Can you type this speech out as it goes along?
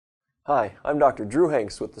Hi, I'm Dr. Drew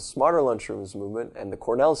Hanks with the Smarter Lunchrooms Movement and the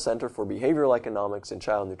Cornell Center for Behavioral Economics and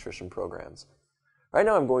Child Nutrition Programs. Right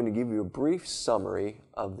now I'm going to give you a brief summary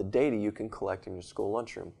of the data you can collect in your school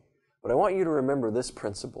lunchroom. But I want you to remember this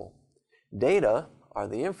principle. Data are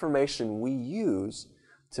the information we use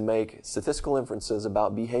to make statistical inferences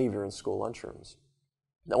about behavior in school lunchrooms.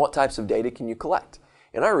 Now, what types of data can you collect?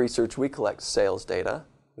 In our research, we collect sales data,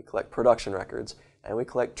 we collect production records, and we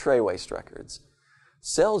collect tray waste records.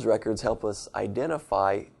 Sales records help us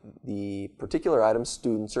identify the particular items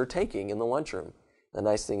students are taking in the lunchroom. The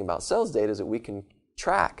nice thing about sales data is that we can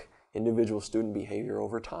track individual student behavior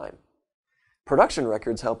over time. Production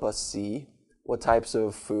records help us see what types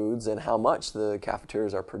of foods and how much the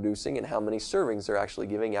cafeterias are producing and how many servings they're actually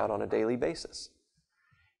giving out on a daily basis.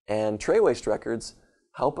 And tray waste records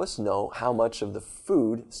help us know how much of the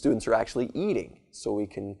food students are actually eating, so we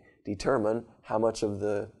can determine how much of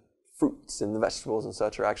the fruits and the vegetables and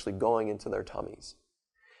such are actually going into their tummies.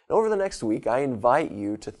 And over the next week, I invite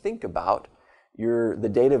you to think about the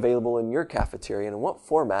data available in your cafeteria and in what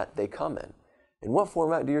format they come in. In what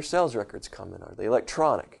format do your sales records come in? Are they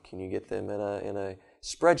electronic? Can you get them in a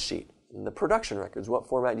spreadsheet? And the production records, what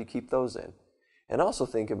format do you keep those in? And also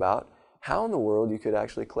think about how in the world you could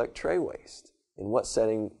actually collect tray waste. In what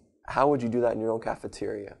setting, how would you do that in your own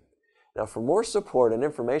cafeteria? Now, for more support and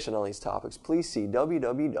information on these topics, please see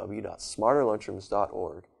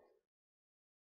www.smarterlunchrooms.org.